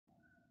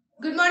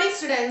Good morning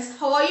students.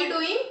 How are you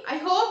doing? I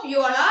hope you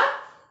all are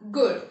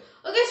good.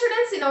 Okay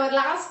students, in our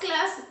last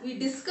class we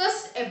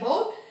discussed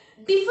about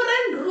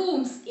different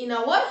rooms in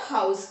our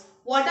house.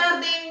 What are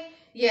they?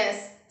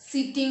 Yes,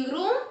 sitting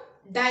room,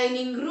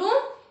 dining room,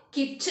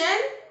 kitchen,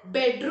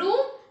 bedroom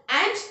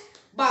and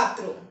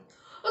bathroom.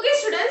 Okay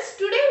students,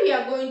 today we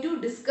are going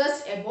to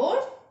discuss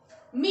about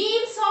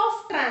means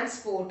of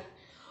transport.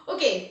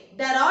 Okay,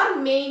 there are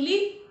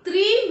mainly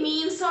three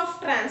means of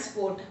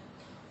transport.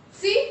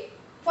 See,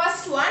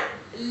 first one,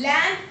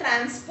 land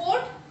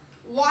transport,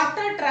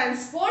 water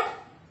transport,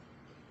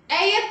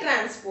 air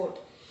transport.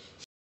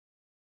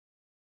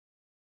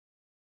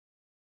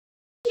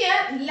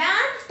 Here,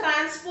 land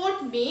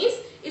transport means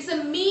it's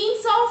a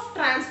means of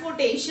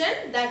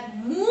transportation that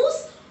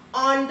moves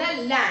on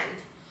the land.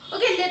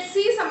 Okay, let's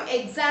see some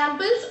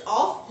examples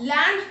of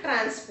land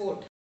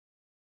transport.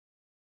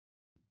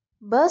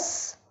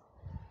 Bus,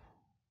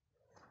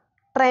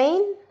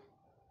 train,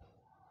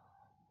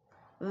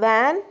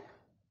 van,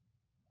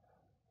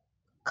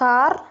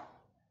 car,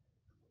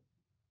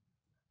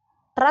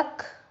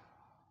 truck,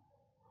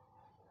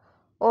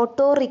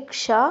 auto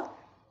rickshaw,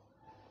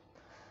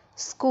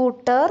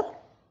 scooter,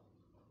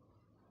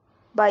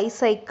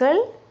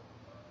 bicycle,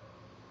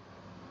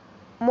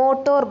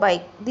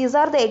 motorbike. These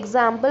are the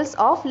examples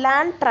of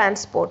land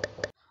transport.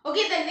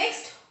 Okay, the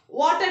next,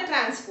 water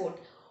transport.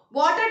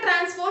 Water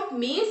transport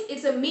means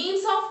it's a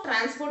means of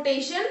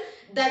transportation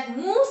that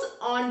moves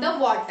on the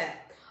water.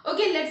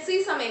 Okay, let's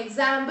see some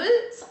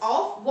examples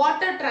of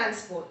water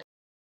transport.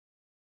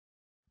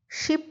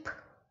 Ship,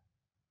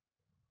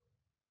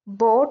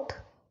 boat,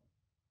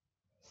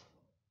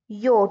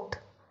 yacht.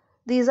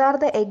 These are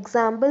the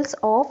examples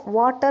of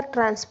water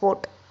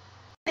transport.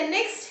 The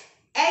next,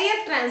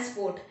 air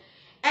transport.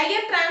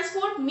 Air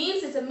transport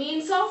means it's a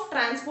means of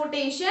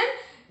transportation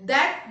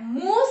that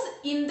moves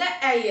in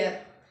the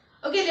air.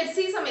 Okay, let's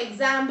see some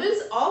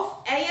examples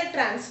of air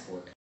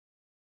transport.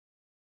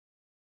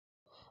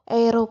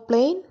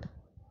 Aeroplane,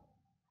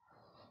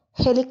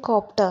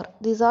 helicopter.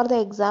 These are the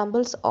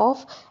examples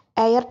of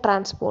air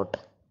transport.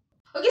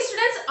 Okay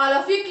students, all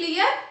of you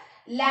clear?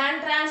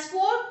 Land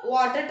transport,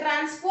 water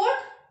transport,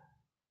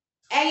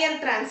 air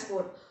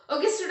transport.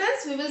 Okay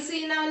students, we will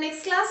see in our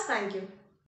next class. Thank you.